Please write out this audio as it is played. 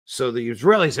So the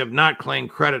Israelis have not claimed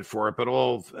credit for it, but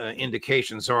all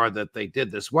indications are that they did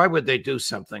this. Why would they do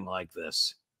something like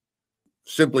this?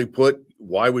 Simply put,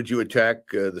 why would you attack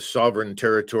the sovereign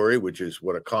territory, which is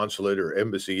what a consulate or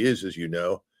embassy is, as you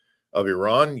know, of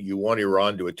Iran? You want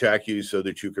Iran to attack you so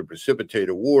that you can precipitate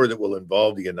a war that will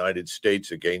involve the United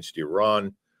States against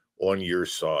Iran on your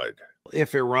side.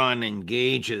 If Iran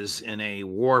engages in a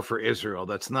war for Israel,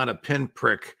 that's not a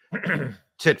pinprick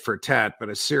tit for tat, but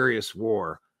a serious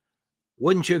war.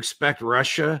 Wouldn't you expect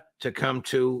Russia to come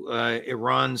to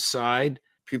Iran's side?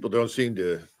 People don't seem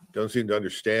to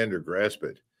understand or grasp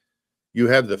it. You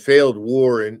have the failed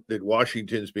war that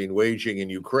Washington's been waging in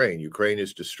Ukraine. Ukraine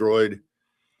is destroyed,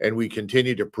 and we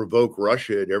continue to provoke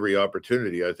Russia at every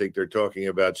opportunity. I think they're talking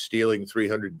about stealing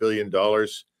 $300 billion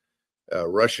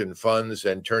Russian funds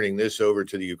and turning this over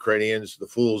to the Ukrainians. The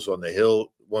fools on the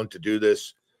Hill want to do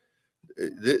this.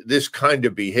 This kind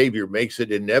of behavior makes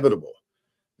it inevitable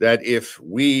that if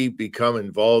we become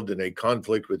involved in a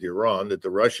conflict with Iran, that the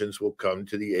Russians will come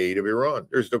to the aid of Iran.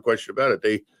 There's no question about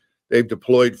it. They've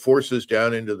deployed forces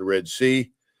down into the Red Sea.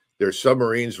 Their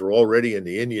submarines are already in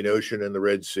the Indian Ocean and the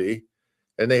Red Sea,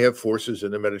 and they have forces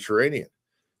in the Mediterranean.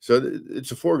 So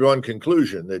it's a foregone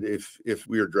conclusion that if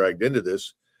we are dragged into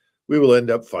this, we will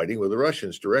end up fighting with the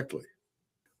Russians directly.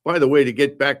 By the way, to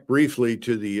get back briefly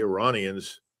to the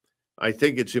Iranians, I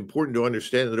think it's important to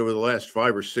understand that over the last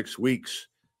 5 or 6 weeks,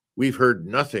 we've heard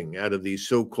nothing out of these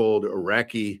so-called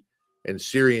Iraqi and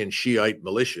Syrian Shiite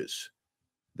militias.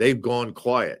 They've gone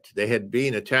quiet. They had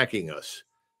been attacking us.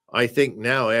 I think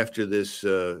now, after this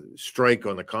strike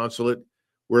on the consulate,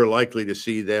 we're likely to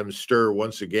see them stir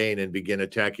once again and begin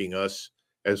attacking us,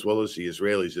 as well as the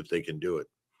Israelis, if they can do it.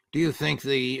 Do you think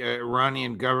the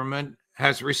Iranian government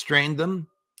has restrained them?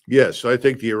 Yes, I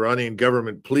think the Iranian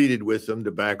government pleaded with them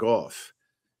to back off.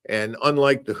 And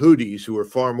unlike the Houthis, who are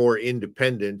far more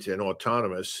independent and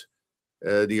autonomous,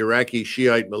 the Iraqi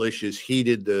Shiite militias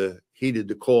heeded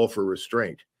the call for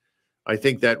restraint. I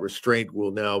think that restraint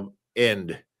will now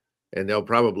end, and they'll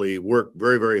probably work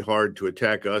very, very hard to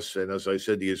attack us, and as I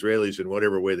said, the Israelis in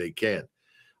whatever way they can.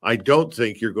 I don't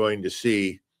think you're going to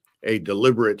see a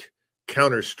deliberate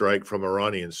counterstrike from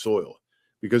Iranian soil,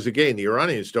 because again, the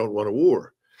Iranians don't want a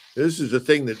war. This is a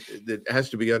thing that has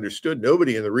to be understood.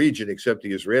 Nobody in the region except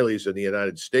the Israelis and the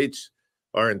United States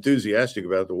are enthusiastic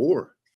about the war.